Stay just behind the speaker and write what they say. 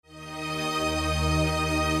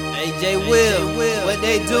Hey Jaywillbeatz, what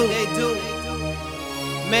they do?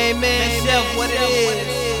 Main man chef, what it is?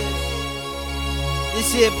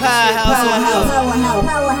 This shit powerhouse on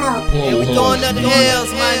house. And we throwing up the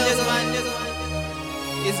L's, my nigga.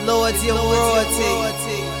 It's loyalty and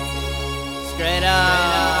royalty. Straight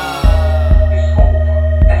up.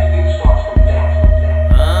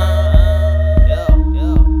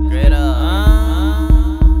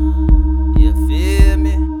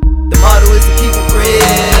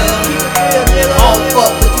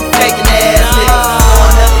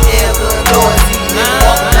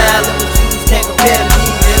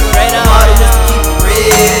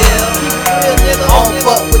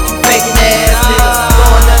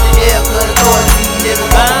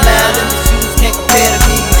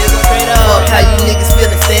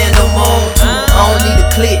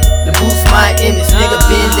 To boost my image, nigga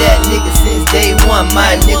been that nigga since day one.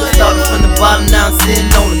 My nigga started from the bottom, now I'm sitting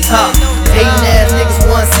on the top. Hating ass niggas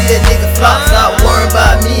wanna see a nigga flop. Stop worrying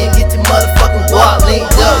about me and get your motherfucking walk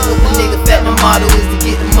linked up with the nigga fat. The motto is to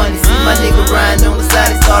get the money. See my nigga riding on the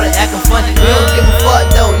side, he started acting funny. We don't give a fuck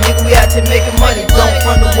though, nigga, we out here making money. Don't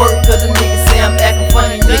front the work cause the niggas say I'm acting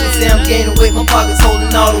funny. Niggas say I'm gaining weight, my pockets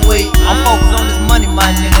holding all the weight. I'm focused on this money,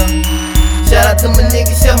 my nigga. Shout out to my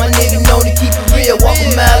nigga, shout my nigga know to keep it real. Walk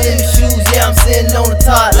a mile in the shoes, yeah, I'm sitting on the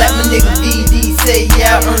top. Like my nigga BD say,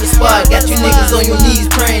 yeah, I earned the spot. Got you niggas on your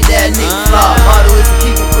knees praying that nigga flop. Motto is to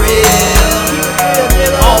keep it real.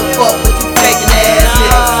 I don't fuck with